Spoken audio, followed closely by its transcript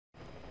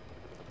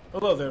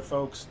Hello there,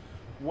 folks.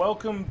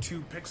 Welcome to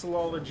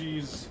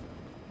Pixelology's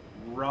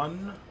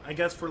run, I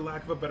guess for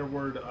lack of a better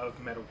word, of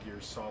Metal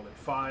Gear Solid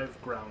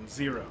 5 Ground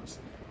Zeroes.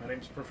 My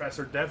name's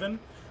Professor Devon.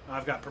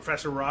 I've got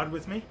Professor Rod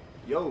with me.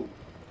 Yo!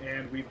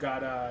 And we've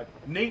got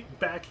Nate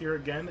back here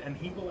again, and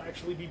he will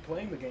actually be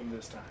playing the game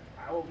this time.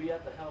 I will be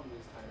at the helm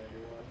this time,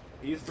 everyone.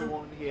 He's the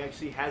one, he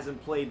actually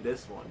hasn't played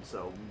this one,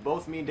 so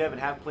both me and Devin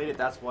have played it,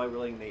 that's why we're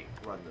letting Nate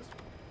run this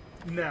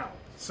one. Now,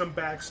 some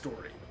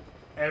backstory.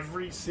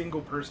 Every single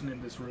person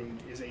in this room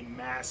is a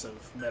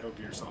massive Metal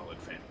Gear Solid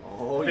fan.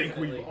 Oh, I think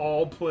we've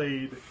all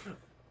played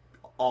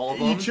all of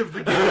them? each of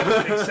the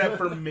games, except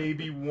for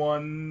maybe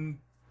one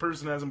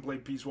person hasn't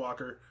played Peace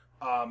Walker.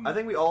 I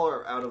think we all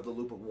are out of the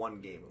loop of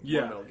one game,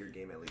 Yeah. one Metal Gear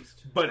game at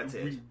least. But That's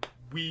it.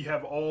 we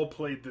have all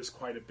played this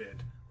quite a bit.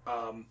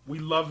 We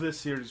love this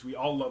series. We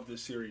all love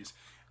this series.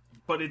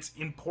 But it's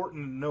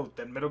important to note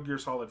that Metal Gear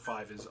Solid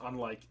 5 is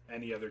unlike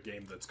any other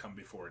game that's come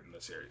before it in the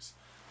series.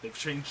 They've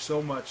changed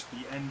so much,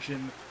 the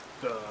engine,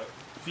 the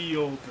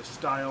feel, the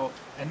style,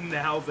 and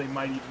now they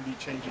might even be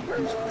changing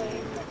who's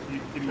creating.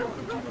 Hideo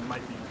Kojima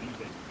might be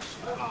leaving.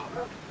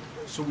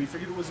 So we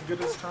figured it was as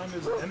good a time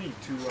as any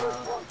to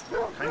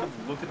kind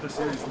of look at the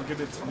series, look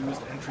at its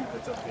newest entry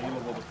that's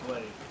available to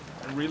play,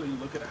 and really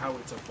look at how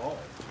it's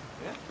evolved.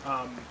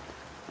 Yeah.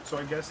 So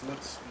I guess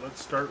let's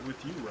start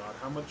with you, Rod.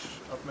 How much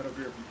of Metal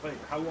Gear have you played?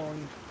 How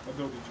long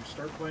ago did you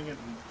start playing it,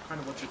 and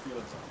kind of what's your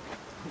feelings on it?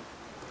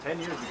 10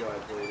 years ago I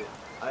played it.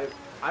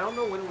 I don't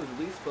know when it was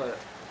released, but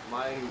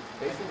my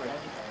basically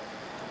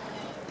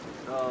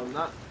no,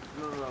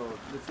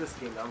 it's this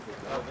game that I'm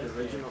thinking of. The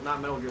original,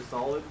 not Metal Gear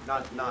Solid,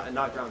 not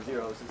Ground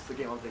Zeroes. It's the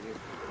game I'm thinking.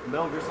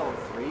 Metal Gear Solid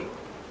 3.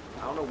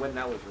 I don't know when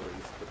that was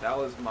released, but that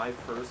was my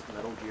first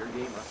Metal Gear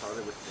game. I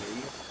started with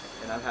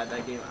 3, and I've had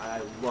that game. And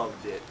I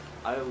loved it.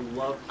 I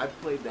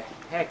played the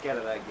heck out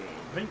of that game.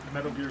 I think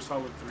Metal Gear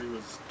Solid 3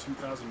 was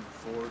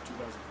 2004,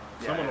 2005.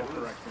 Yeah, Someone will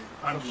correct me.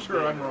 I'm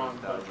sure I'm wrong,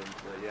 but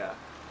yeah.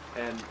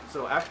 And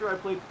so after I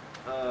played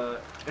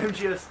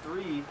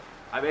MGS3,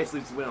 I basically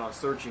just went on a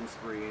searching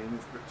spree and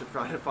to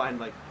try to find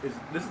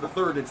this is the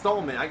third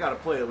installment. I got to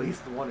play at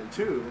least 1 and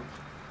 2.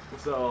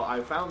 So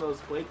I found those,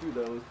 played through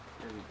those,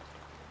 and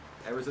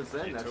ever since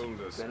then,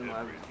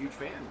 I'm a huge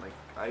fan. Like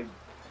I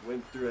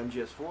went through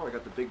MGS4, I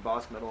got the big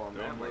boss medal on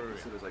that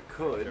as soon as I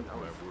could. That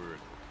was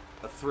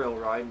a thrill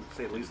ride, to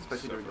say the least,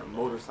 especially during the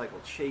motorcycle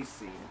chase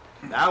scene.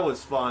 That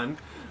was fun.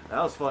 That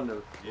was fun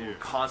to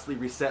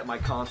constantly reset my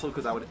console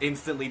because I would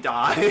instantly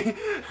die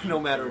no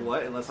matter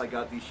what, unless I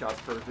got these shots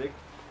perfect.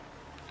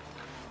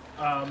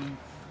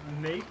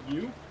 Nate,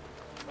 you?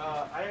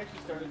 I actually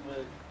started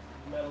with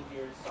Metal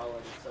Gear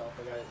Solid itself.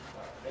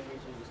 I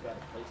originally just got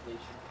a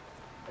PlayStation.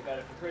 I got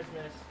it for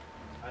Christmas.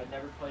 I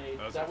never played.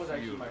 That was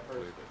actually my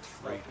first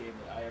stealth game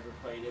that I ever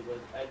played. It was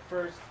at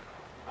first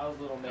I was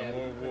a little mad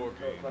because you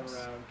couldn't run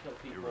around, kill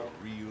people.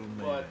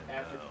 But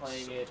after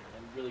playing it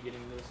and really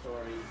getting into the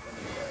story and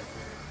the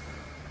characters,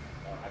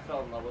 I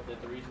fell in love with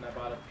it. The reason I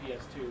bought a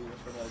PS2 was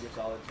for Metal Gear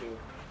Solid 2.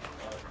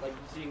 Like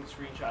seeing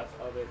screenshots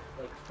of it,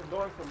 like from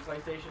going from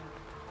PlayStation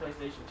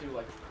 2,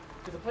 like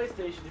because the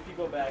PlayStation, if you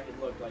go back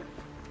and look, like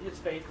its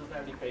face doesn't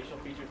have any facial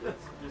features.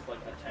 It's just like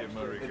a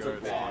texture. It's a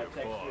raw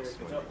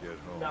texture.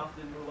 Mouth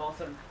didn't move. All of a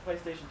sudden,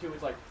 PlayStation 2,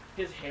 it's like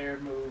his hair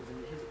moves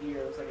and his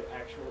ear looks like an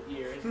actual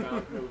ear. His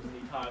mouth moves and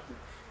he talks.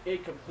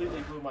 It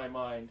completely blew my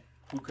mind.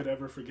 Who could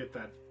ever forget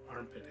that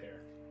armpit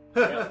hair?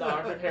 Yeah, the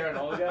armpit hair and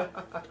Olga.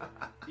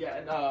 Yeah,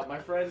 and my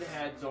friend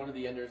had Zone of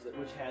the Enders,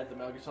 which had the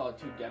Metal Gear Solid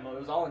 2 demo. It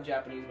was all in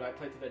Japanese, but I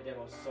played through that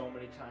demo so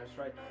many times,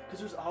 right?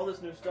 Because there's all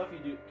this new stuff you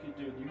could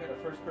do. You had a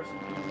first-person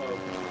view mode.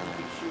 You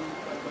could shoot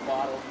like the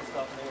bottles and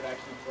stuff, and they would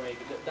actually break.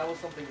 That was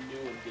something new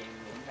in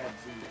gaming that you hadn't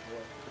seen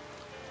before.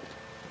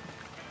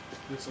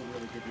 This will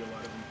really give you a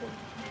lot of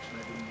important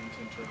information. I didn't mean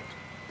to interrupt.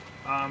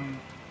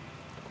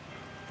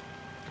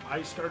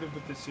 I started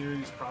with the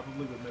series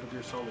probably with Metal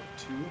Gear Solid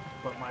 2,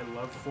 but my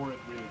love for it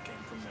really came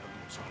from Metal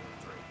Gear Solid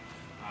 3.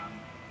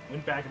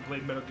 Went back and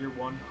played Metal Gear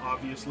 1,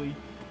 obviously,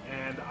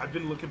 and I've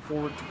been looking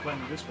forward to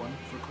playing this one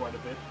for quite a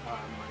bit. I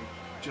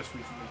just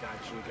recently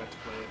actually got to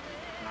play it,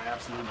 and I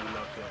absolutely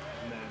loved it.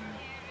 And then,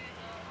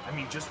 I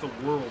mean, just the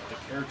world, the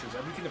characters,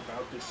 everything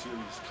about this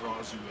series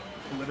draws you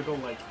in. Political,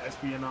 like,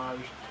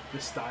 espionage, the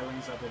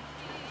stylings of it.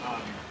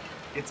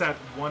 It's at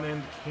one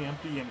end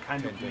campy and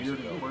kind of weird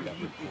and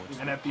quirky,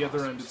 and at the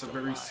other end it's a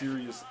very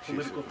serious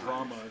political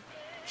drama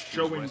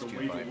showing the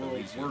way the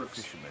world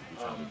works,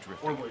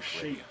 or was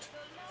shaped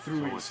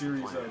through a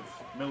series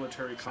of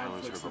military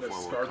conflicts that have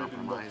started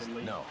in what the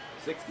late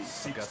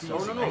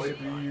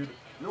 60s.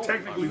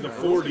 Technically the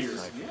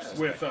 40s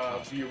with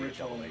the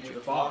original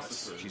with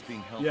Boss. She's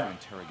being held for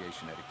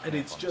interrogation at a camp. And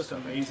it's just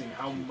amazing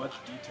how much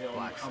detail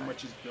and how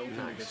much is built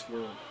into this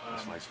world.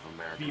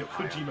 Hideo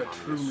Kojima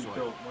truly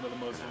built one of the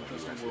most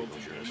interesting worlds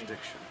in gaming.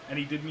 And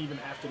he didn't even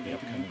have to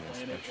make a new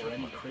planet or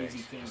any crazy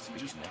things. He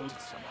just took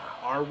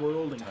our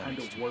world and kind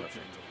of worked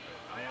it.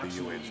 I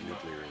absolutely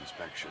love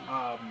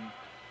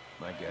it.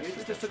 My guess Maybe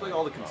is it just the took like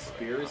all the plan probably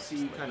conspiracy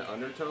runs kind of late.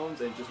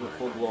 undertones and just went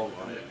full blown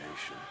on it.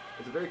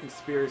 It's a very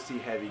conspiracy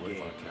heavy What if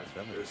game. our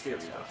capability Or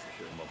series, gets out, that's for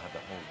sure. and we'll have the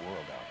whole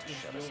world out to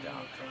shut us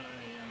down.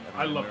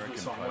 I love American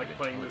the song, private like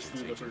playing this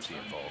through the intelligence first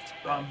agency time.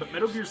 involved. But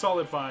Metal Gear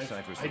Solid 5,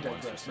 Cypher's I the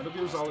ones who digress. sent Metal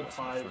Gear the Solid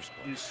hostiles in the 5 first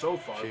place. is so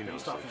far, She knows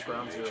based off the of true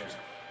Ground nature. Zeroes,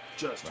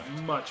 just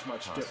much,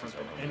 much different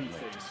than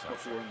anything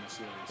before in the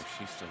series. If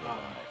she's still alive,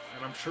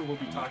 And I'm sure we'll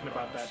be talking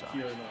about that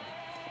here in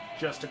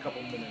just a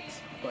couple minutes.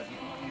 But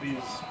it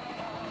is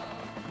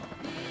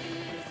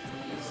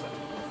such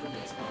a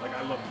perfect song. Like,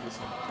 I love this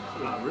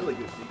song. Really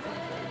good sequence.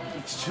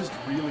 It's just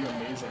really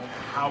amazing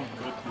how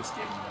good this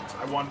game looks.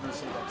 I wanted to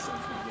say that since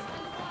the beginning.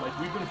 Like,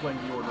 we've been playing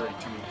The Order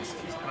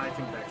 1886, and I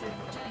think that game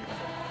looks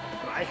beautiful.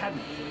 But I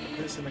hadn't played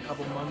this in a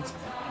couple months,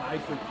 and I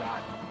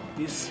forgot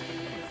this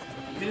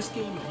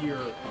game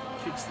here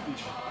kicks the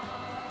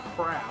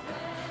crap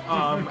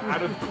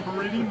out of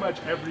pretty much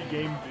every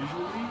game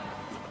visually.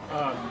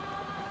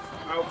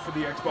 Out for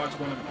the Xbox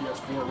One and the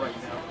PS4 right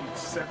now,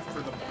 except for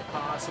the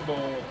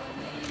possible,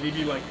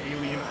 maybe like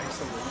Alien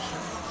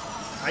Isolation.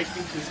 I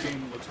think this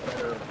game looks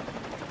better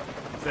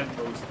than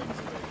most things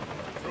of it.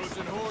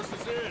 Trojan horse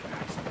is in.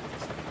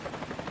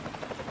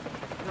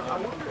 I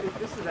wonder if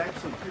this is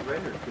actually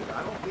pre-rendered, because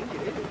I don't think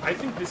it is. I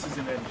think this is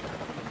an engine.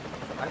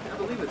 I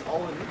believe it's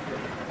all in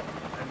engine.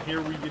 And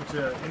here we get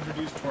to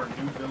introduce to our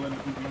new villain,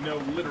 who we know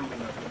literally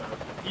nothing about,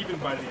 even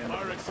by the end of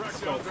Pirate this.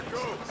 crackdowns are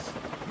go.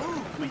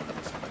 Move, please.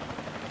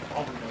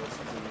 All we know is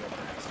he's a real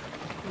bastard.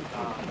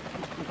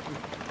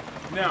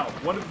 Now,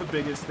 one of the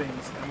biggest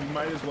things, and we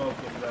might as well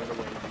get it out of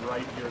the way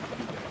right here at the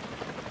beginning.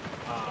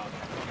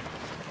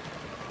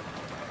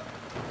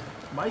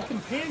 My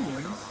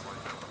companions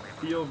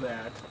feel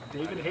that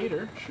David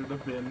Hayter should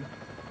have been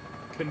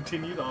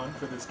continued on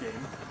for this game.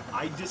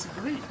 I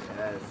disagree.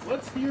 Yes.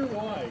 Let's hear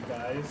why,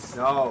 guys.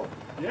 No.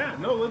 Yeah,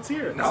 no, let's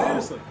hear it. No.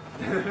 Seriously.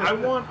 I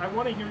want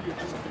to hear your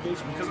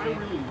justification because I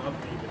really love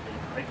David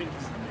Hayter. I think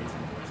he's an amazing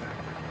voice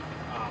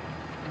actor.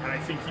 And I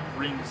think he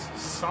brings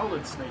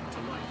Solid Snake to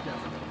life,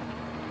 definitely.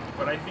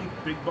 But I think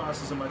Big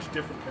Boss is a much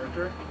different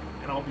character,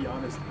 and I'll be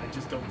honest, I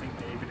just don't think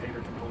David Hayter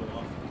can pull it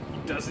off. He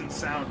doesn't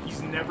sound,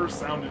 he's never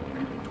sounded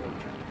really tortured.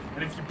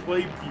 And if you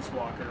played Peace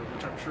Walker,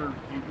 which I'm sure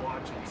you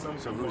watch and some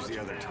So people who's watch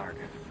the other now,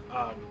 target?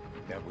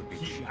 that would be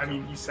Chico. I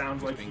mean, he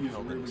sounds like He's he's being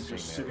held in really the same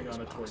just sitting area on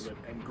a as Boss. toilet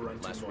and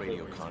grunting. Last the whole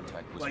radio way through.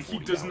 contact was Like, he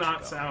 40 does hours not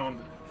ago. sound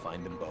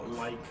Find them both.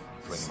 like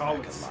Bring them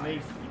Solid back alive.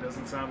 Snake. He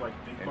doesn't sound like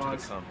Big Enter the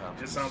Boss. compound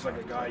He just to sounds like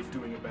a decide. guy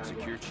doing a bad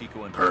Secure line.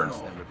 Chico and Colonel,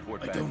 Boss, then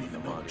report I back don't to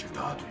even the know what you're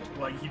rendezvous.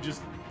 talking. Like, he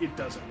just, it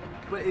doesn't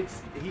work. But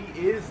he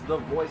is the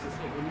voice of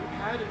Snake. When you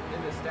had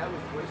an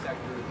established voice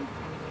actor who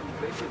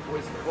basically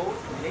voiced both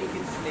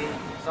Naked Snake,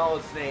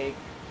 Solid Snake,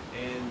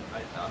 and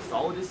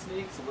Solidus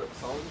Snake.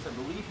 Solidus, I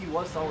believe he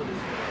was Solidus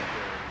for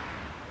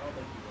I don't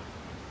think he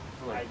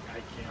was. like,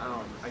 I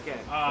can't. I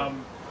can't.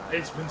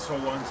 It's been so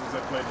long since I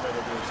played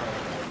Metal Gear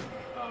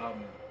Solid.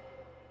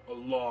 A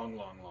long,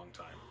 long, long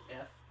time.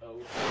 F-O.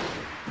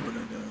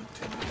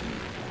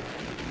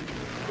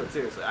 But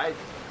seriously, I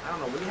don't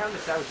know. When you have an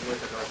established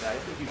voice actor like that, I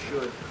think you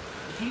should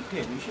keep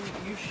him.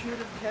 You should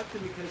have kept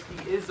him because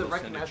he is a We'll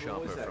send a recognizable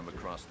voice chopper actor. from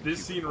across the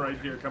This Cuba scene right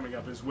border. here coming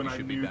up is when We I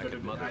should be knew back that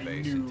at Mother I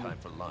Base knew in time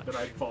for lunch. that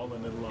I'd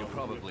fallen in love You'll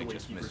probably with the way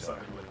just he miss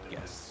decided our with this.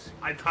 guests.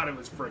 I thought it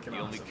was freaking The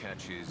only awesome.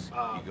 catch is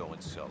you going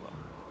solo.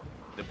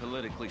 The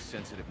politically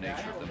sensitive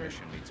nature of the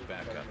mission means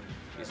backup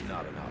is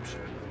not an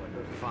option.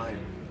 Fine.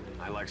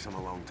 I like some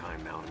alone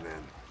time now and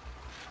then.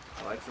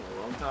 I like some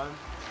alone time.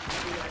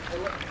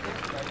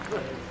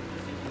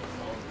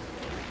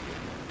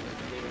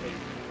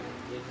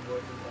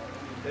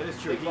 That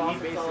is true. He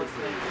basically.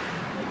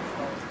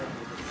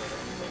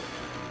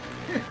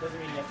 Doesn't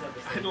mean you have to have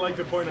the I'd same like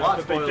to point Lot out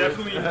that they spoilers.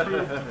 definitely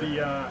improved the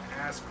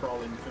ass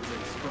crawling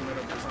physics from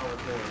Metal Gear Solid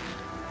 4.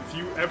 If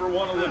you ever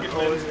want to look at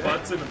men's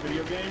butts in a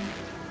video game,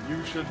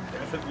 you should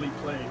definitely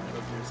play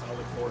Metal Gear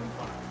Solid 4 and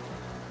 5.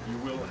 You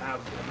will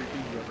have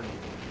everything you ever need.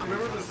 I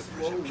remember the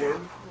slow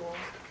worm.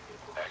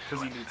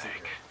 Because he needs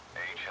it.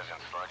 Age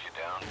hasn't slowed you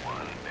down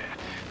one bit.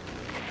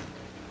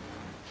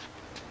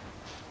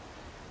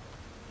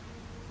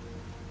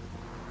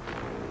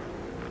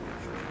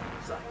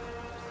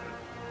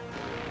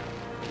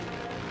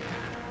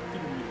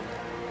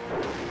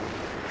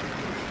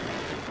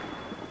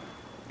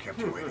 Kept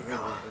you waiting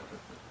on.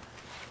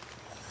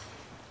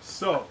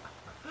 So,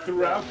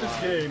 throughout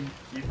this game,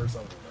 Kiefer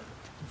Sutherland.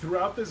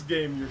 Throughout this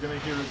game, you're gonna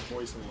hear his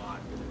voice a lot.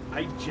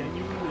 I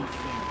genuinely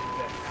think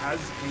that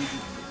as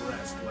ages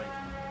progressed, like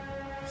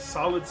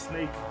Solid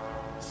Snake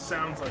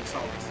sounds like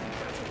Solid Snake,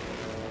 that's it.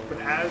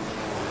 But as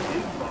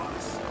Big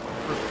Boss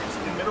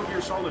progressed, in Metal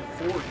Gear Solid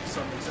 4, he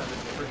suddenly sounded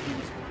different. He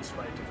was voiced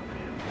by a different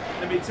man.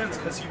 That made sense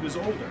because he was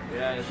older.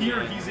 Yeah,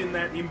 Here, he's in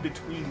that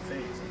in-between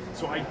phase.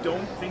 So I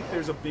don't think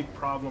there's a big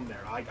problem there.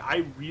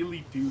 I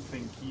really do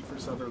think Kiefer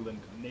Sutherland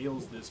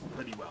nails this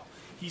pretty well.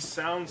 He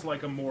sounds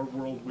like a more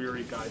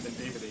world-weary guy than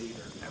David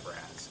Hayter ever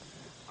has.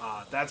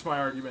 That's my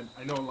argument.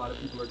 I know a lot of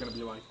people are going to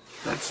be like,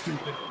 that's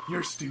stupid.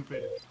 You're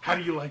stupid. How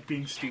do you like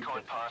being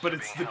stupid? But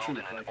it's the truth.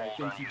 Like, I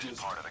think he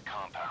just...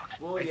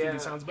 Well, I yeah, think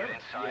it sounds better.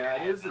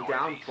 Yeah, it is the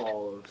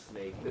downfall of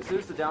Snake. This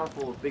is the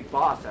downfall of Big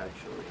Boss,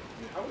 actually.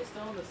 Are we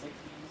still in the 60s?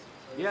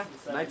 Yeah,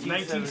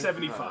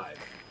 1975.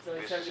 So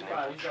in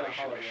 75, he's got a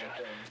hologram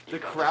thing. The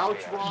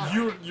crouch walk.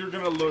 You're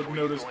going to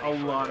notice a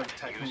lot of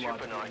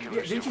technological...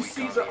 Yeah, didn't you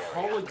see the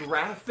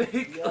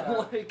holographic,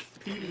 like,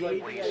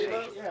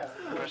 PDA? Yeah.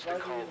 Press the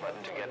call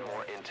button to get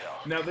more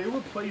intel. Now, they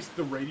replaced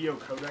the radio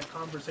codec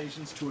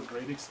conversations to a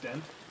great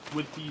extent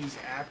with these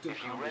active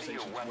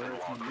conversations where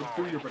if you look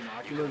through your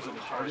binoculars at a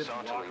target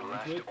and walk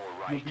into it,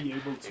 you'll be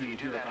able to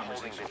hear a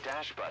conversation.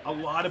 A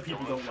lot of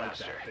people don't like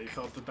that. They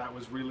felt that that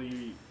was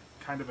really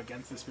kind of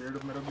against the spirit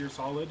of Metal Gear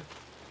Solid.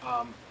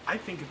 I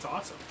think it's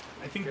awesome.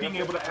 I think being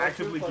able to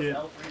actively get...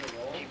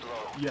 Keep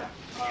low. Yeah.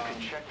 You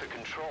can check the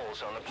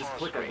controls on the pause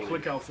click screen.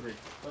 Click L3.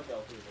 Click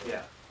L3.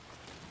 Yeah.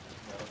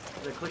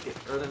 Then click it.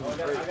 Or then Oh, I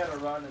gotta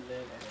run and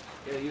then...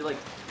 yeah, you like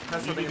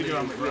press You something need to get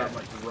on the yeah. ground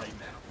like right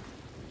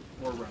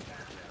now. Or run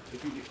back.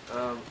 If you do,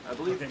 I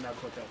believe Okay, now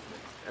click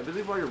L3. I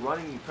believe while you're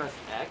running you press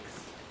X.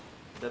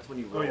 That's when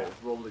you roll, yeah.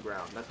 roll to the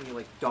ground. That's when you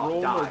like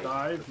Roll dive. or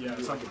dive? That's when Yeah, you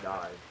do, like, something a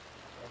dive.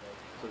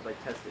 So it's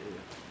like test it.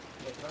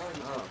 Yeah, 'cause I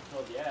already Oh.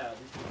 told you, yeah,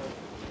 these people...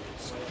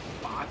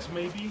 Box,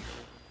 maybe?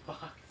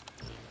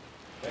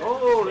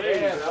 Oh, there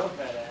yeah, you that go. was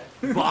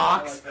badass.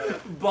 Box, I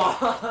like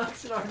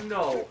box.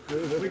 No,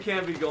 we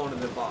can't be going to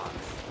the box.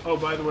 Oh,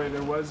 by the way,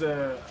 there was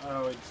a...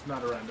 Oh, it's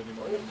not around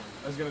anymore.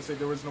 I was going to say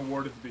there was an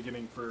award at the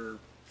beginning for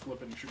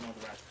flipping and shooting all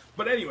the rats.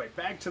 But anyway,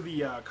 back to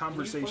the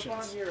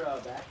conversations. Can you flip on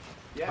your back?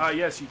 Yeah.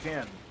 Yes, you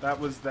can. That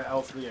was the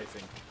L3, I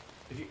think.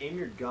 If you aim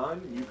your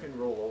gun, you can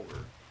roll over.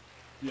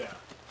 Yeah.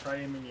 Try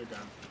aiming your gun.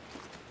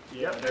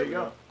 Yeah, Yep, there you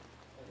go.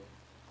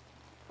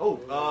 Oh,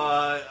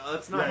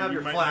 let's not have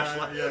your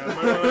flashlight.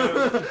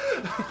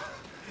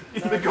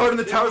 The guard in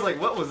the tower's like,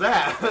 what was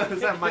that?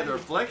 Is that my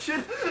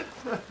reflection?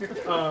 Getting used to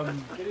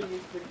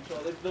the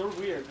control. They're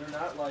weird. They're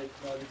not like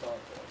Metal Gear Solid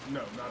 4.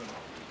 No, not at all.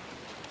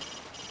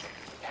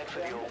 Head for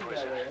the old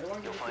prison.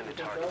 You'll find the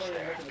targets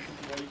there. In a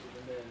situation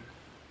and then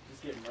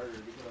just get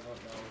murdered because I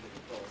don't know the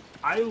controls.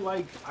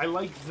 I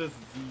like the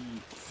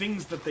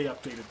things that they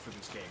updated for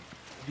this game.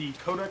 The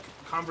codec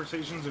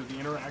conversations or the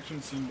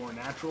interactions seem more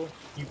natural.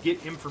 You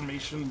get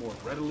information more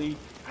readily,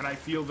 and I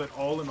feel that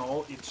all in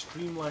all, it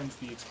streamlines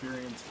the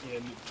experience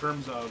in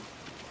terms of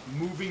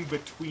moving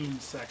between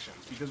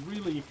sections. Because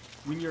really,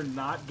 when you're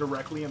not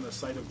directly in the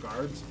sight of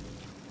guards,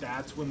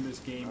 that's when this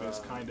game is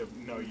kind of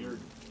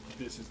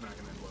this is not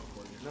going to end well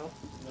for you.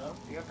 No,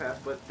 you got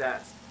past, but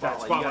that That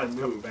spotlight, you gotta spotlight's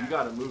move. coming back. You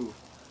gotta move.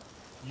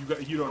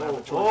 You don't have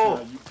a choice. Oh.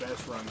 Now. You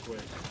best run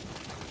quick.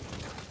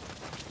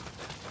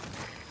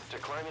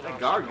 That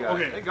guard guy.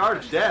 Okay. That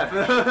guard's deaf.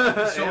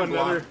 So And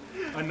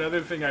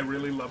another thing I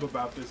really love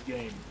about this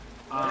game.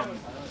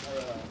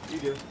 you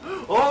do.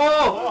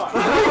 Oh!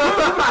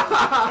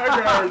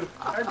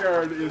 That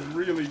guard is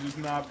really just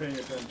not paying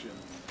attention.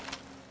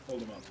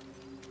 Hold him up.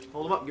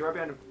 Hold him up. Get right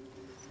behind him.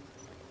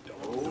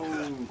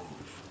 Oh.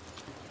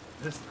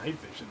 This night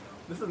vision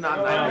though. This is not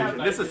night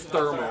vision. This is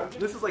thermal.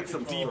 This is like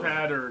some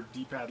D-pad or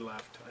D-pad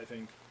left, I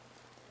think.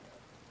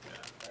 Yeah.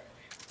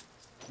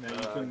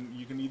 Now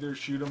you can either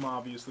shoot him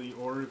obviously,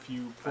 or if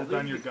you pull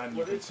down your gun,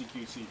 you can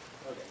CQC. Okay.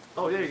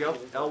 Oh, there you go.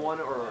 L1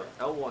 or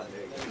L1.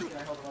 There you go. Can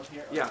I hold them up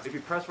here? Yeah, if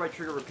you press right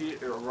trigger, repeat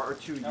it, or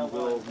R2, you L1,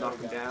 will there knock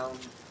we him go. down.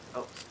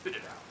 Oh, spit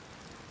it out.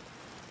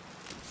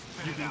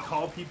 You can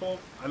call people.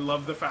 I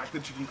love the fact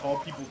that you can call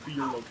people to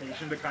your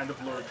location to kind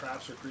of lure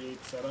traps or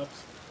create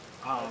setups.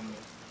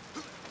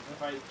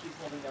 If I keep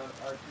holding down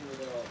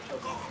R2, it'll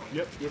choke me.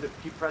 Yep. You have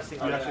to keep pressing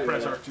You have R2. to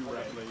press yeah. R2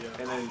 rapidly, yeah.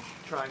 And then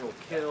triangle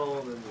kill,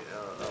 and then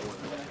I'm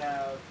L1. gonna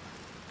have...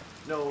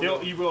 No,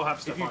 He will have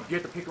if stuff you, on. you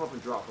have to pick him up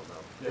and drop him,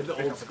 though. Yeah, In the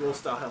pick old up and school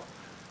drop. style.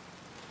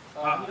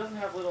 he doesn't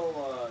have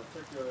little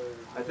circular...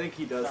 I think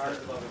he does stars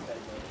have- above his head,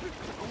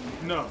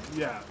 though. No,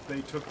 yeah,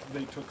 they took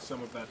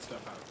some of that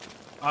stuff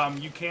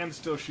out. You can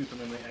still shoot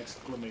them in the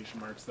exclamation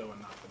marks though, and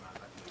knock them out.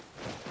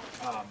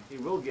 I believe. He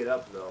will get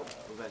up, though,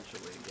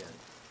 eventually again.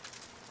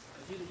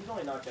 He's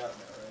only knocked out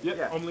now, right? Yep,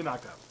 Yeah. only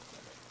knocked out.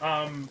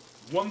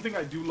 One thing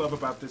I do love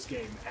about this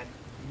game, and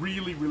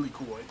really, really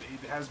cool, it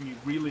has me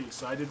really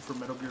excited for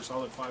Metal Gear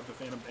Solid 5: The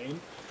Phantom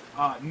Pain.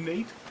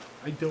 Nate,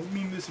 I don't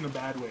mean this in a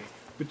bad way,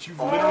 but you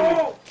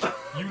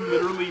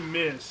literally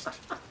missed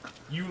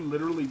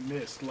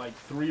like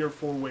 3 or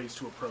 4 ways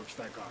to approach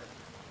that guard.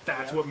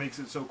 That's what makes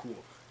it so cool.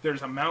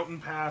 There's a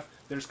mountain path,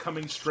 there's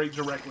coming straight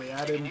directly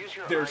at him,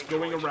 there's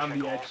going around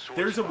the edge.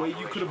 There's a way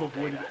you could have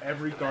avoided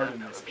every guard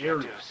in this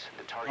area.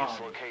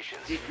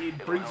 It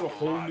brings a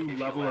whole new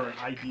level or an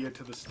idea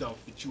to the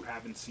stealth that you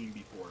haven't seen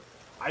before.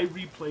 I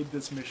replayed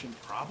this mission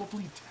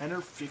probably 10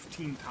 or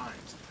 15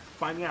 times,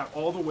 finding out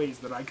all the ways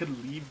that I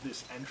could leave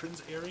this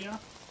entrance area.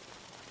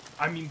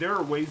 I mean, there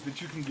are ways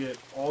that you can get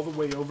all the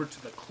way over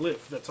to the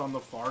cliff that's on the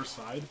far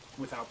side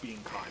without being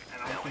caught.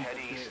 And I Now think head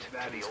east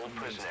that to the is old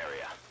prison amazing.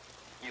 area.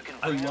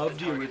 I love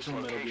the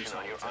original Metal Gear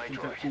Solids. I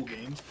think they're cool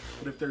games.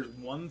 But if there's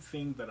one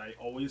thing that I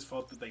always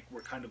felt that they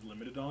were kind of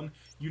limited on,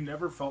 you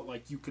never felt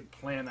like you could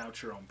plan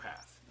out your own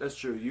path. That's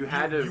true. You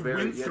had to. You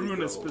went through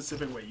in a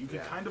specific way. You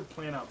could kind of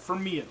plan out. For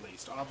me, at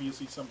least.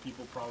 Obviously, some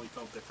people probably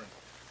felt different.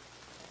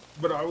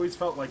 But I always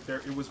felt like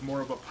it was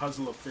more of a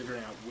puzzle of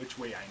figuring out which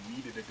way I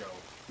needed to go,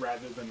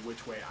 rather than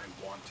which way I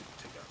wanted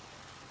to go.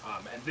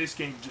 And this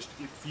game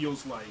it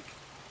feels like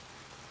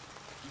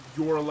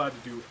you're allowed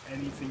to do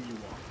anything you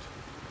want.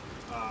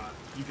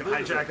 You can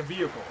hijack a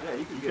vehicle. Yeah,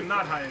 you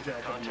cannot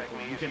hijack a vehicle.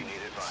 You can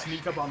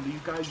sneak up on these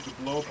guys. You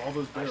can blow up all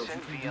those barrels.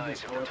 You can do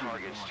this however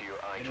you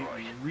want. And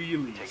it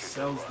really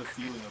sells the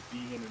feeling of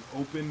being in an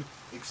open,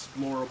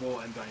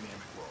 explorable, and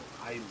dynamic world.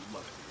 I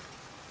love it.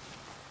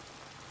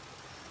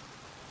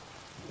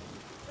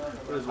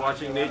 I was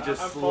watching Nate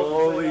just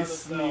slowly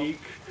sneak.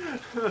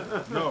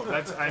 No,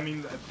 that's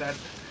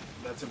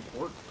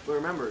important. But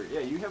remember,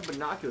 you have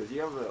binoculars.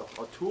 You have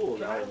a tool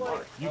that will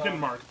mark. You can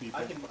mark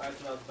people. That's what I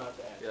was about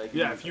to ask.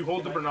 Yeah, if you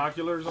hold the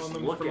binoculars on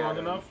them for long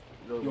enough,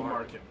 you'll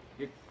mark him.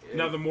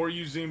 Now, the more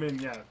you zoom in,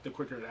 the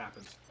quicker it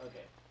happens.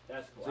 Okay,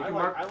 that's cool. So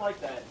I like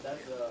that.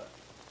 That's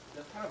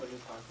kind of a new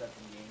concept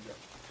in games.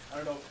 I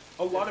don't know.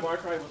 Far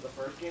Cry was the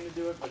first game to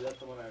do it, but that's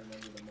the one I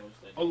remember the most.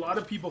 A lot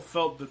of people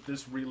felt that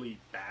this really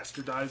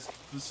bastardized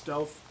the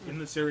stealth in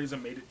the series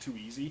and made it too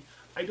easy.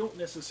 I don't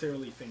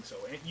necessarily think so.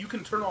 You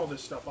can turn all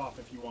this stuff off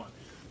if you want.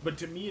 But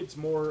to me, it's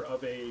more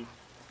of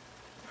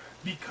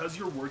because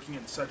you're working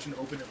in such an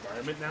open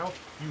environment now,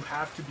 you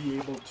have to be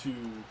able to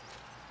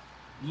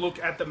look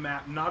at the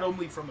map not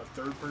only from a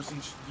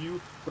third-person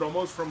view, but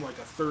almost from like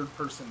a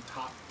third-person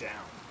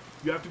top-down.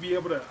 You have to be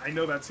able to, I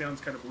know that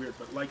sounds kind of weird,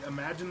 but like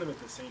imagine them at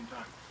the same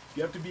time.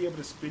 You have to be able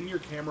to spin your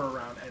camera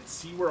around and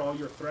see where all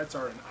your threats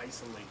are and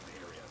isolate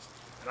the areas.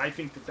 And I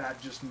think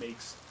that just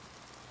makes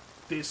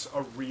this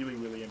a really,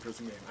 really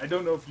interesting game. I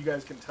don't know if you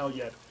guys can tell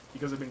yet,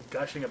 because I've been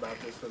gushing about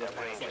this for the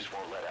past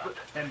like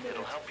 10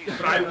 minutes,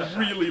 but I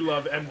really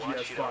love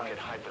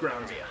MGS5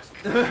 Ground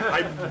Zeroes.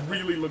 I'm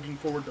really looking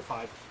forward to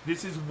 5.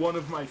 This is one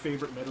of my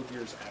favorite Metal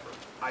Gears ever.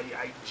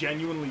 I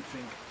genuinely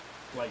think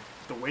like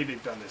the way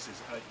they've done this is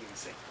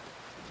insane.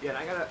 Yeah,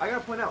 and I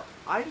gotta point out,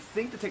 I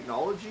think the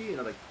technology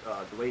and the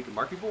way you can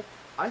mark people,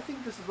 I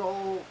think this is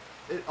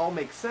it all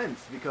makes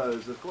sense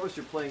because of course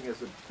you're playing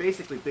as a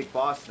basically big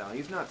boss now.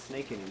 He's not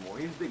Snake anymore.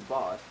 He's a big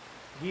boss.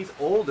 He's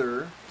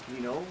older,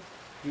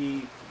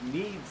 He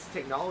needs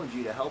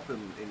technology to help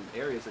him in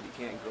areas that he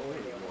can't go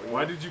anymore.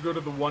 Why did you go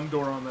to the one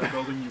door on that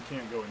building you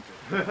can't go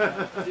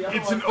into?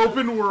 It's an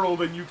open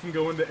world and you can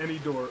go into any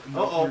door.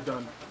 No, you're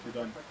done. You're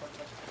done.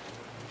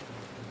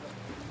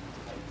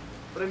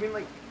 But I mean,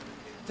 like,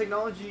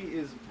 technology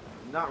is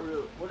not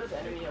real. What does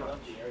enemy above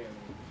the area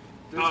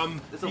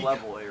mean? It's a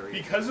level area.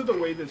 Because of the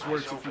way this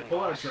works, if you pull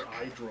out your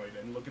iDroid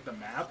and look at the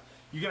map,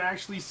 you can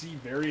actually see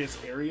various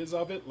areas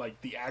of it, like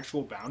the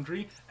actual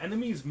boundary.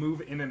 Enemies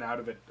move in and out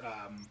of it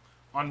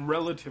on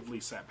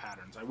relatively set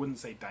patterns. I wouldn't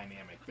say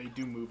dynamic. They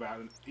do move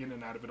in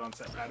and out of it on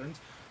set patterns.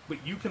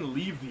 But you can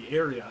leave the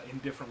area in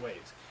different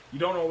ways. You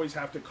don't always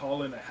have to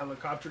call in a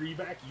helicopter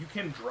evac. You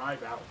can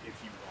drive out if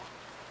you want.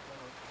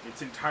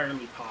 It's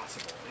entirely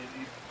possible.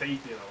 They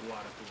did a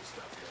lot of cool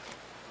stuff here.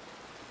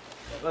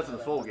 That's in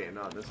the full game,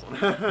 not this one.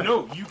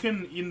 No, you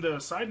can, in the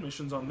side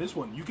missions on this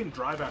one, you can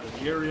drive out of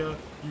the area,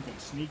 you can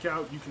sneak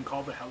out, you can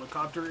call the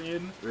helicopter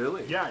in.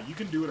 Really? Yeah, you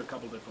can do it a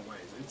couple different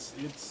ways.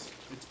 It's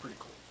pretty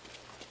cool.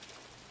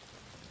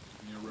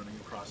 And you're running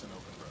across an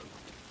open road.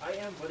 I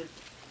am, but it's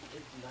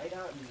night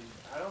out, and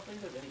I don't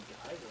think there's any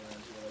guys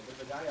around here. Like,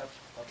 there's a guy up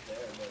there,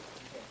 but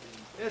you can't see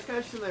him. Yeah, it's kind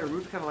of interesting they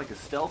removed kind of like a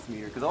stealth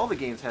meter, because all the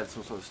games had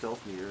some sort of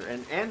stealth meter,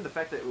 and the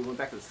fact that we went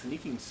back to the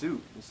sneaking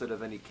suit instead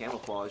of any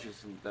camouflage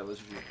that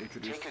was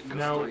introduced.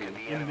 Now,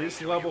 in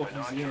this level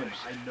he's in,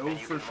 I know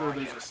for sure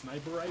there's a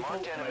sniper rifle,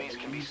 and I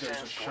believe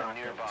there's a shotgun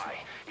as well.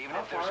 Even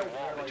if there's a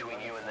wall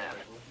between you and them.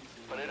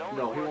 But it only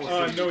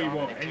no, he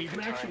won't. And you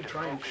can actually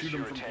try and shoot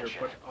him from here,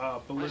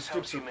 but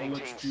ballistics or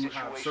bullets do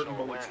have, certain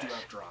bullets do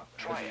have drop.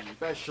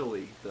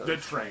 Especially the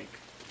trank.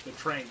 The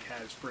trank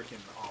has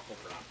freaking awful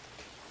drop.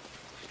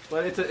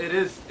 But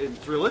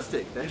it's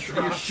realistic.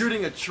 You're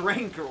shooting a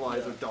trank or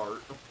a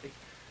dart.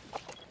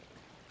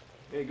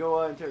 Hey,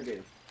 go interrogate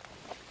him.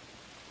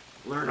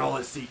 Learn all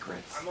his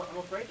secrets. I'm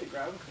afraid to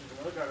grab him because there's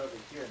another guard over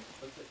here, and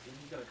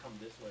he's gonna come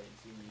this way and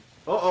see me.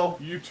 Uh-oh.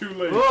 You too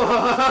late.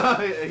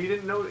 He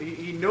didn't know.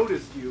 He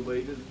noticed you, but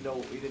he didn't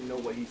know. He didn't know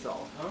what he saw.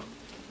 Huh?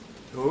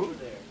 Who? Over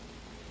there.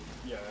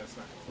 Yeah, that's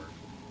not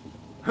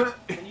gonna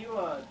work. Can you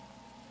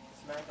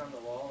smack on the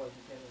wall like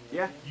you can in the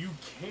Yeah.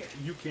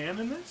 You can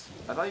in this?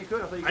 I thought you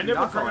could. I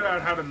never figured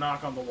out how to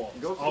knock on the walls.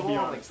 Go to I'll the be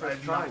wall, honest. like,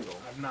 I've not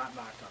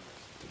knocked on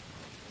this.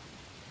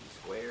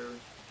 Square.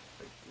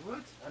 Like,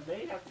 what? I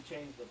may have to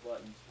change the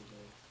buttons for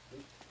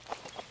this.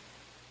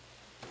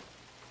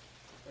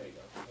 There you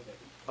go. Okay.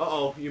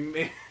 Uh-oh, you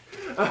may...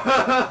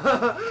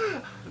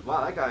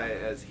 Wow, that guy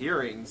has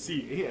hearing.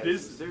 See,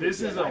 this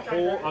is a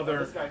whole other...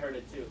 This guy heard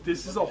it too.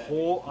 This is a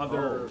whole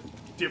other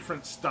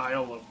different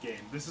style of game.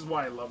 This is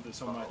why I love this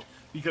so much.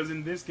 Because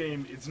in this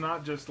game, it's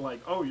not just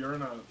like, oh, you're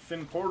in a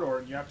thin corridor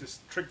and you have to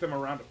trick them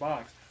around a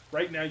box.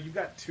 Right now, you've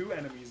got two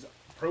enemies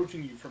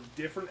approaching you from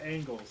different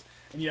angles,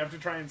 and you have to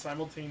try and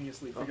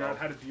simultaneously figure out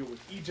how to deal with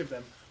each of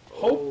them.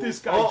 Hope this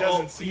guy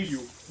doesn't see you,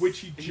 which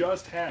he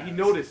just has. He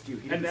noticed you.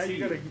 He didn't and now see you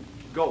gotta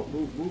go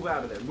move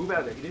out of there. Move out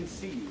of there. He didn't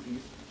see you.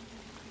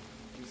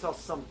 He saw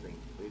something,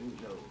 but he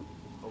didn't know.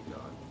 Oh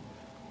god.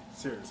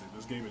 Seriously,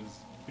 this game is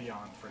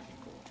beyond freaking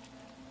cool.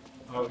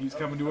 Oh, he's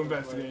coming to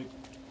investigate.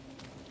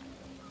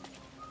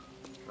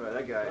 Alright,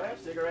 that Do I guy. have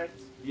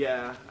cigarettes?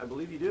 Yeah, I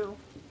believe you do.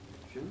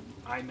 Shouldn't?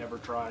 I never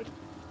tried.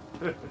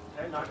 Can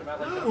I knock him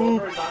out like the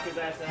over and knock his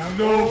ass out?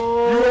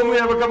 No, you only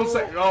have a couple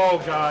seconds.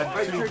 Oh god,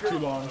 Right too trigger.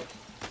 long.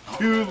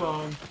 Too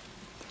long.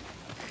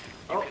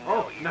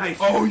 Oh, nice.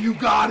 Oh, you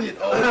got it.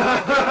 Oh, my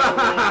God.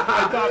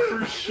 I thought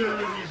for sure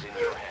you.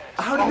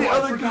 How did the I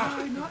other forgot.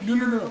 guy not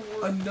No.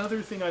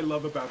 Another thing I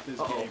love about this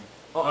game.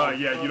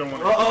 Yeah, you don't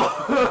want to.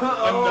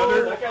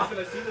 That guy's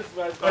gonna see this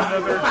guy's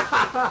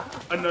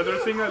Another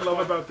thing I love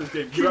about this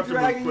game. You have to move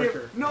dragging quicker.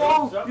 it.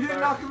 No, you didn't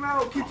knock him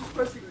out. Keep just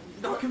pressing.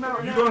 Knock him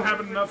out. You don't have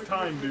enough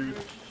time, dude.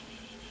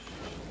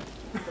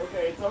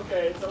 It's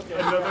okay.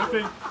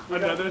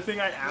 Another thing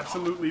I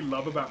absolutely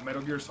love about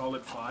Metal Gear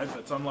Solid 5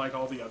 that's unlike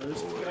all the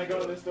others. Can I go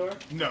to this door?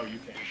 No, you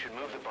can't. You should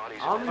move the bodies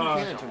I don't think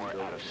you can somewhere until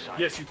you out go of sight.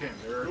 Yes, you can.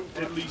 There are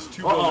at least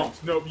two Uh-oh.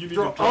 buildings. Nope, you need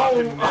Throw- to drop oh.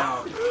 him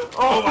now.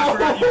 Oh, I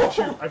forgot you can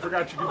shoot. I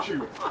forgot you can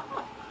shoot.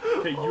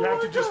 Okay, you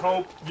have to just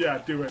hope. Yeah,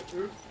 do it.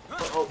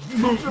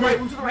 Move to the right.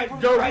 Move to the right.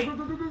 Move to the right.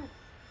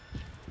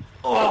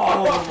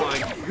 Oh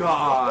my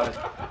god.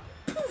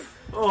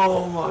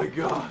 Oh my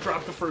god.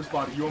 Drop the first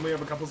body. You only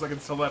have a couple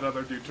seconds till that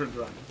other dude turns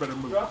around. Better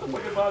move. Drop the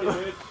fucking body,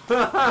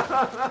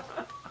 bitch.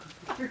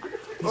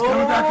 He's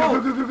coming back.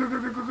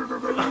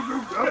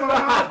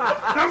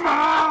 Come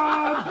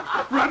on!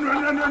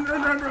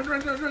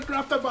 Run!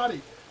 Drop the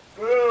body.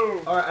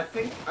 Boom. Alright, I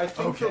think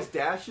Okay. those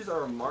dashes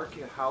are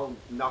marking how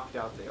knocked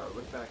out they are.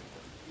 Look back at them.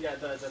 Yeah,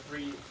 the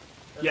three.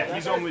 Yeah, that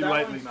he's guy's- only that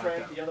lightly one's knocked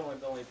strength, out. The other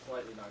one's only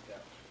slightly knocked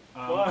out.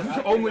 But I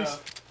can, Only.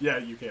 Yeah,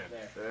 you can.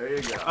 There. There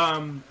you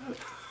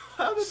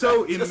go.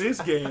 So in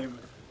this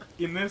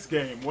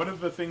game, one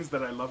of the things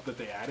that I love that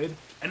they added,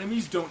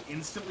 enemies don't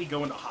instantly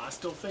go into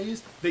hostile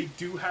phase. They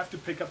do have to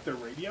pick up their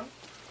radio.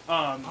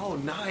 Oh,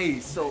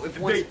 nice. So if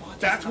one spot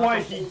That's just why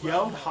knock a he whole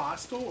yelled round out.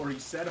 hostile, or he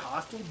said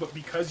hostile, but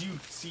because you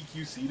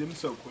CQC'd him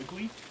so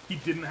quickly, he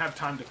didn't have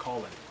time to call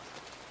anyone.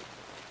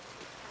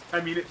 I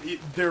mean,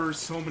 there are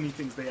so many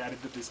things they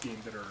added to this game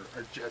that are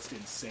just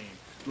insane.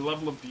 The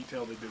level of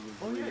detail they did was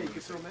Oh really, yeah, you really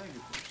can throw sick.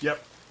 magazines.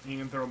 Yep, you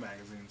can throw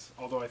magazines.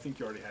 Although I think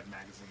you already had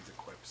magazines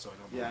equipped, so I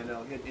don't know. Yeah, I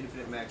know. He had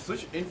infinite max.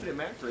 Switch infinite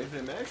max for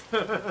infinite max.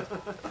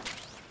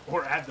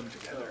 Or add them So,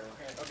 together.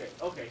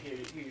 okay. Here,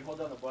 you hold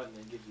down the button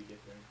and it gives you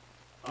different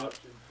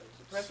options.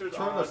 Suppressors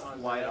Turn on, the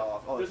on light zero.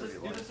 off. Oh, Does it's do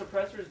already the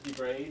suppressors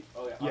degrade?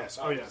 Oh yeah. Yes,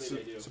 obviously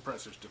they do.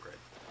 suppressors degrade.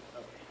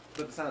 Okay.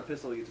 But the sound of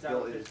pistol gets Sound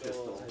built in his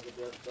pistol. has a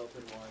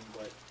built-in one,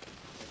 but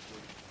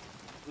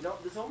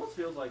this almost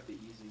feels like the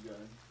easy gun.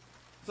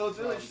 So it's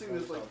really from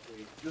interesting. Assault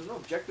 3. There's no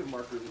objective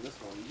markers in this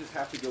one. You just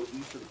have to go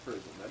east of the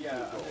prison. That's Yeah,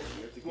 your goal. okay.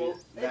 You have to Well,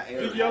 get that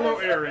area. The yellow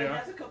It area.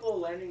 has a couple of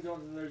landing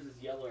zones, and there's this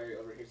yellow area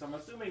over here. So I'm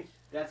assuming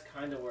that's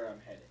kind of where I'm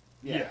heading.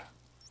 Yeah.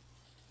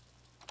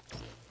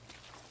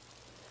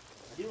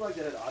 I do like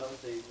that it auto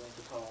saves when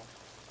to call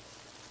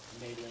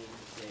melee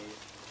save.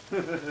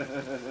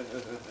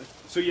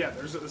 So yeah,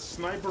 there's a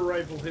sniper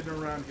rifle hidden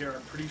around here.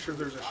 I'm pretty sure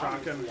there's a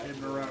shotgun Obviously,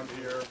 hidden around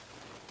here.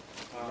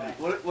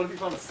 What if you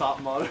found a stop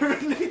monitor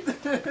underneath?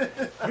 What's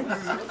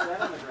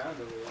that on the ground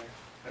over there?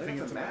 I think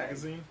it's a mag.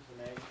 magazine.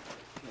 There's a mag.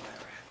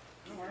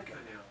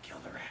 Kill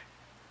the rat.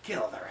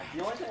 Kill the rat.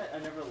 The only thing I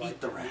never liked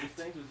the about these rat.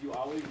 things was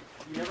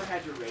you never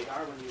had your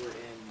radar when you were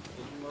in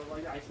vision mode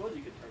like that. I suppose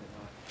you could turn it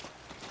on,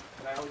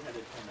 but I always had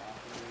it turned off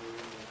when you were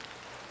in the...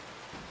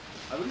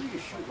 I believe you can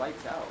shoot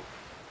lights out.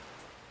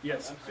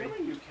 Yes. I'm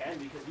assuming you can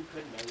because you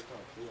couldn't know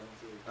Assault 3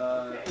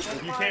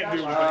 on You can't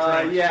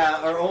do it.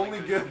 Yeah, are only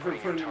good for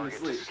Putting putting your them to target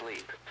to sleep.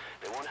 sleep.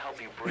 They won't help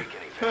you break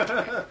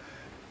anything.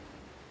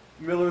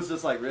 Miller's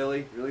just like,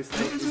 really? Really,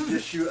 Snake? You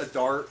just shoot a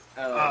dart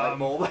at a light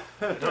bulb?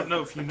 I don't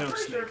know if you know I'm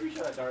pretty sure Snake. if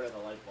you shot a dart at a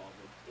light bulb,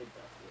 it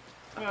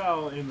does it.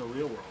 Well, in the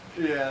real world.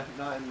 Yeah,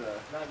 not in the...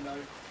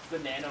 It's the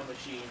nano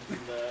machines and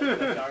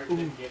the dart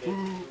didn't get it. I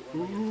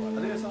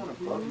think I saw one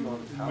above you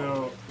on the tower.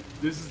 No,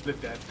 this is the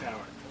Death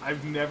Tower.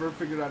 I've never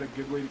figured out a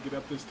good way to get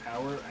up this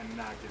tower and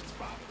not get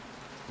spotted.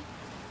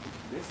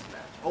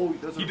 Mismatch. Oh,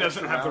 those are He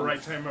doesn't have the right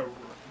extra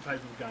type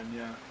of gun,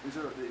 yeah. rounds. These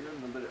are a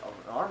little bit of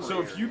armor.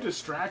 So if you area.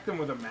 distract them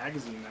with a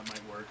magazine, that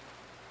might work.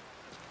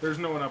 There's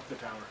no one up the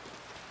tower.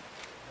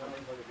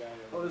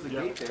 Oh, there's a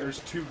Yeah, gate there. there's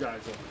two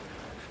guys over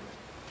there, actually.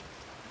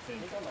 I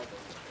think.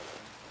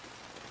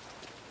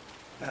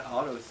 That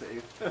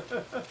autosave.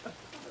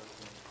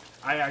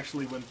 I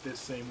actually went this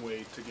same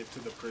way to get to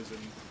the prison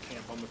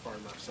camp on the far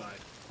left side.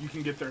 You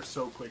can get there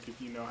so quick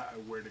if you know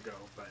where to go.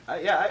 But I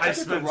took the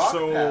spent rock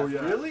so path.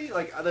 yeah. Really?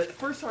 Like the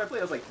first time I played,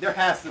 I was like, there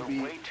has to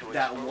be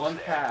that one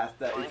path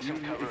that if you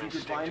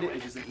could find it,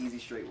 it's just an easy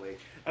straight way.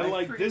 And I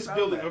like freaking this found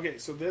building, that. okay,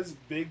 so this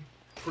big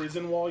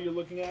prison wall you're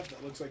looking at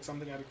that looks like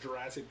something out of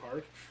Jurassic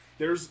Park.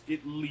 There's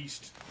at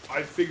least,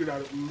 I figured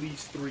out at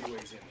least 3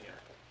 ways in here.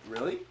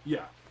 Really?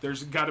 Yeah,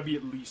 there's got to be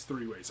at least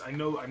 3 ways. I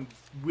know, I'm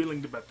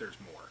willing to bet there's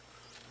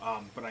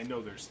more, but I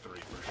know there's 3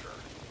 for sure.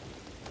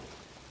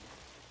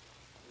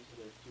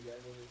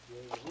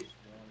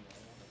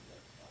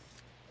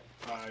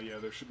 Yeah,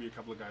 there should be a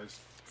couple of guys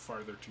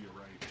farther to your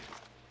right.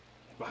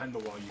 Behind the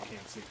wall you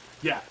can't see.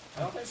 Yeah.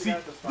 See,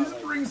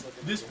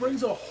 this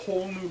brings a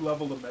whole new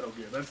level of Metal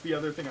Gear. That's the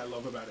other thing I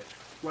love about it.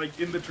 Like,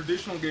 in the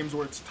traditional games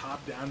where it's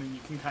top down and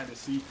you can kind of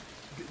see,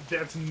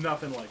 that's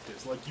nothing like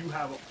this. Like, you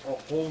have a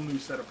whole new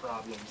set of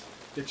problems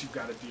that you've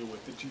got to deal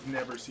with that you've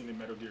never seen in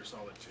Metal Gear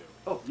Solid 2.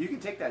 Oh, you can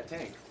take that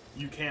tank.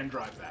 You can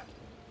drive that.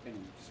 And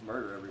just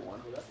murder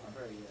everyone. Well, that's not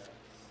very,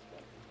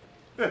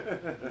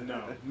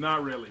 No,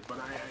 not really, but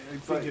I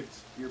think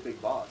it's... You're a big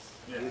boss.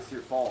 Yeah. It's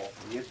your fault.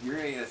 You're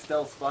ain't a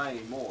stealth spy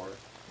anymore.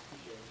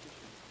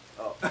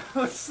 Oh,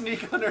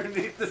 sneak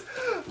underneath this.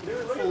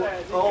 Dude, look at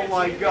that. Oh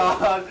my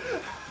god.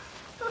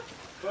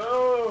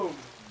 Boom!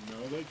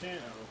 No, they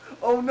can't.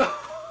 Oh no.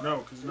 No,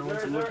 because no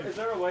one's looking. Is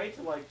there a way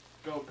to, like,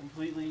 go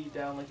completely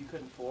down like you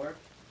couldn't before?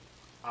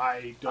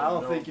 I don't know. I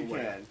don't think you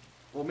can.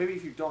 Well, maybe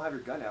if you don't have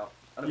your gun out.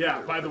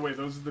 Yeah, by the way,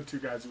 those are the 2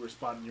 guys who were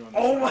spotting you on the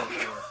Oh side my of the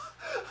door.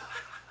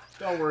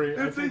 Don't worry.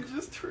 I If they think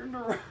just turned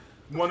around.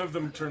 one of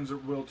them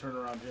will turn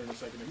around here in a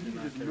second if You you're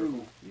not just careful.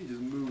 move. You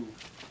just move.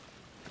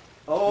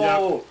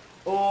 Oh! Yep.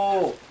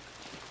 Oh!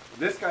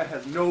 This guy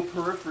has no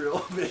peripheral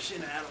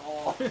vision at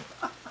all.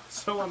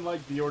 So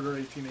unlike the Order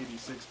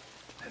 1886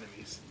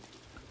 enemies.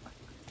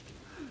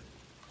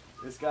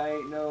 This guy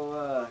ain't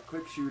no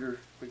quick shooter,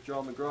 quick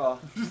draw McGraw.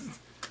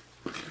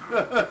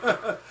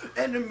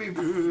 Enemy,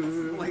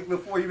 like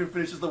before he even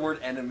finishes the word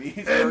enemy.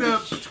 He's already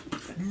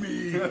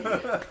Me.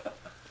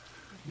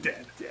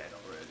 Dead. Dead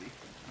already.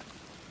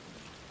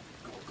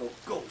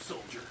 Go,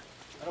 soldier.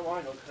 I don't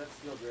want to go because that's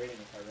still grading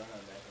if I run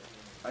on that.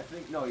 I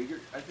think no.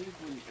 I think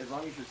as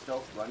long as you're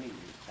stealth running,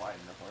 you're quiet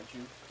enough, aren't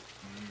you?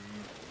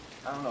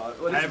 I don't know.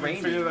 Well, I it's haven't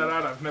raining. figured that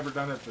out. I've never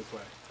done it this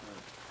way.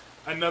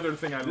 Another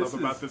thing I love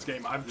about this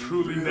game, I've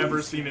truly really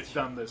never seen it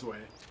done this way.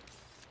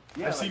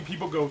 Yeah, I've seen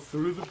people go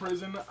through the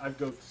prison.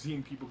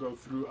 Seen people go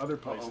through other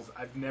places.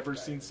 I've never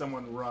seen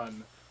someone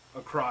run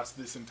across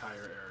this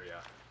entire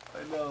area.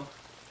 I know.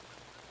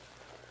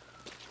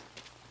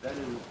 That is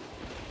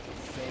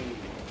insane.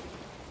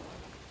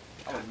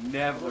 I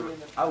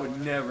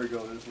would never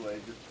go this way.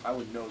 I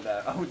would know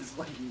that. I would just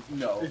like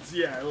no. It's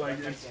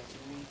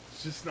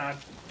it's just not.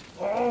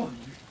 Oh.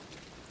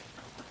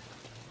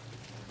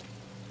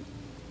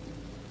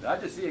 Did I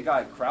just see a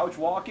guy crouch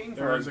walking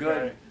for There a is a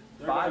good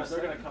They're 5 gonna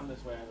seconds? come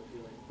this way, I have a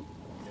feeling.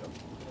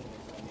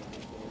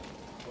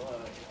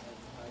 But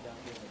I down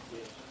here in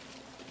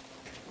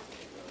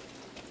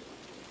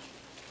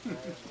the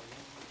ditch.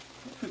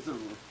 It's a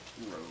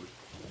road.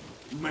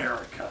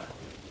 America.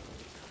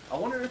 I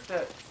wonder if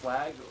that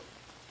flag,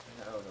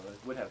 I don't know, it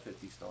would have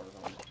 50 stars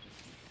on it. It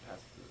has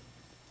to,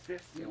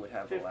 50, it would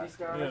have 50 Alaska.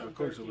 stars Yeah, and of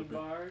course it 13 would be.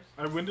 bars.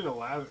 When did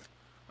Alaska?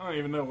 I don't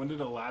even know. When did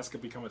Alaska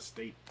become a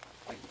state?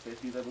 Like the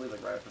 50s, I believe,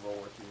 like right after World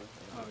War II. And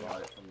they Oh, bought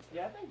yeah. it from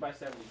Yeah, I think by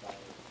 75.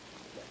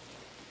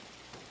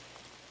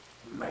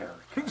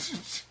 America.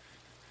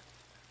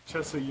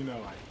 Just so you know,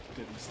 I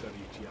didn't study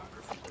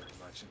geography very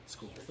much in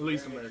school. At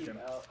least We're gonna American.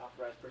 keep out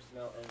authorized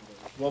personnel and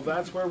Well,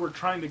 that's where we're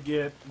trying to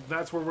get.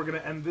 That's where we're going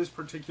to end this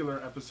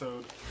particular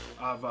episode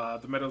of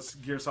the Metal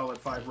Gear Solid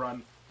 5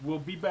 run. We'll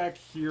be back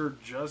here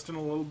just in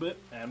a little bit,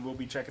 and we'll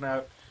be checking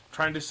out,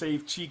 trying to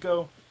save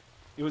Chico.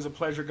 It was a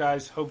pleasure,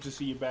 guys. Hope to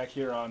see you back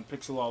here on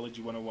Pixelology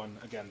 101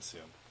 again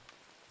soon.